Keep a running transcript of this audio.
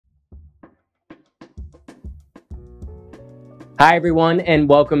Hi everyone, and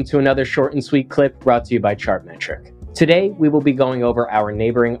welcome to another short and sweet clip brought to you by Chartmetric. Today, we will be going over our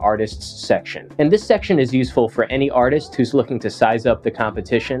neighboring artists section. And this section is useful for any artist who's looking to size up the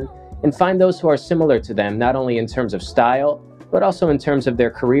competition and find those who are similar to them, not only in terms of style, but also in terms of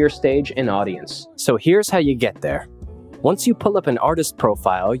their career stage and audience. So here's how you get there. Once you pull up an artist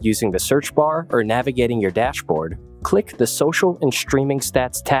profile using the search bar or navigating your dashboard, click the Social and Streaming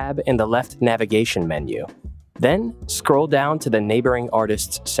Stats tab in the left navigation menu. Then, scroll down to the Neighboring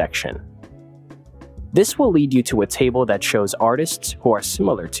Artists section. This will lead you to a table that shows artists who are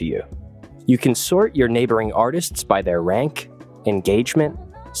similar to you. You can sort your neighboring artists by their rank, engagement,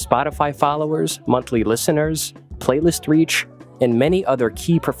 Spotify followers, monthly listeners, playlist reach, and many other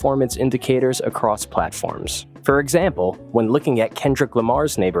key performance indicators across platforms. For example, when looking at Kendrick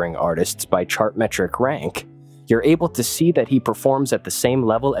Lamar's neighboring artists by Chartmetric rank, you're able to see that he performs at the same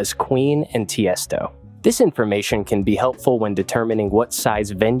level as Queen and Tiesto. This information can be helpful when determining what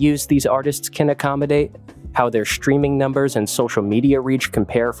size venues these artists can accommodate, how their streaming numbers and social media reach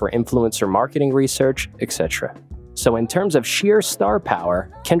compare for influencer marketing research, etc. So in terms of sheer star power,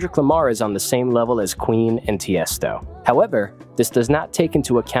 Kendrick Lamar is on the same level as Queen and Tiesto. However, this does not take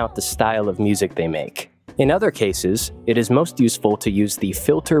into account the style of music they make. In other cases, it is most useful to use the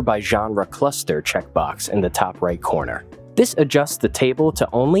Filter by Genre Cluster checkbox in the top right corner. This adjusts the table to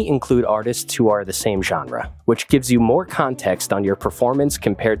only include artists who are the same genre, which gives you more context on your performance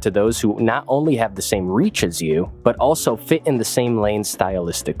compared to those who not only have the same reach as you, but also fit in the same lane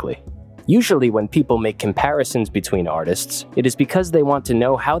stylistically. Usually when people make comparisons between artists, it is because they want to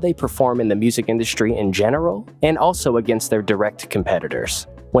know how they perform in the music industry in general, and also against their direct competitors.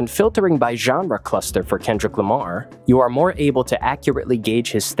 When filtering by genre cluster for Kendrick Lamar, you are more able to accurately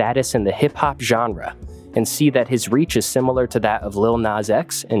gauge his status in the hip-hop genre, and see that his reach is similar to that of Lil Nas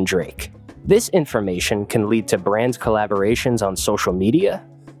X and Drake. This information can lead to brand collaborations on social media,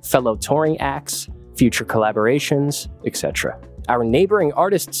 fellow touring acts, future collaborations, etc. Our Neighboring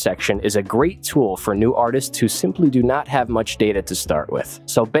Artists section is a great tool for new artists who simply do not have much data to start with.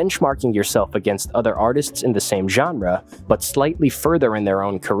 So benchmarking yourself against other artists in the same genre, but slightly further in their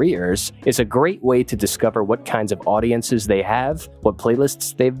own careers, is a great way to discover what kinds of audiences they have, what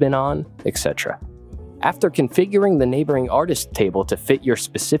playlists they've been on, etc. After configuring the neighboring artist table to fit your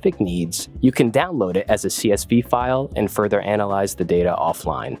specific needs, you can download it as a CSV file and further analyze the data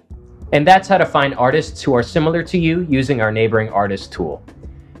offline. And that's how to find artists who are similar to you using our Neighboring Artist tool.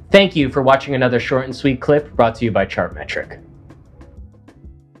 Thank you for watching another short and sweet clip brought to you by Chartmetric.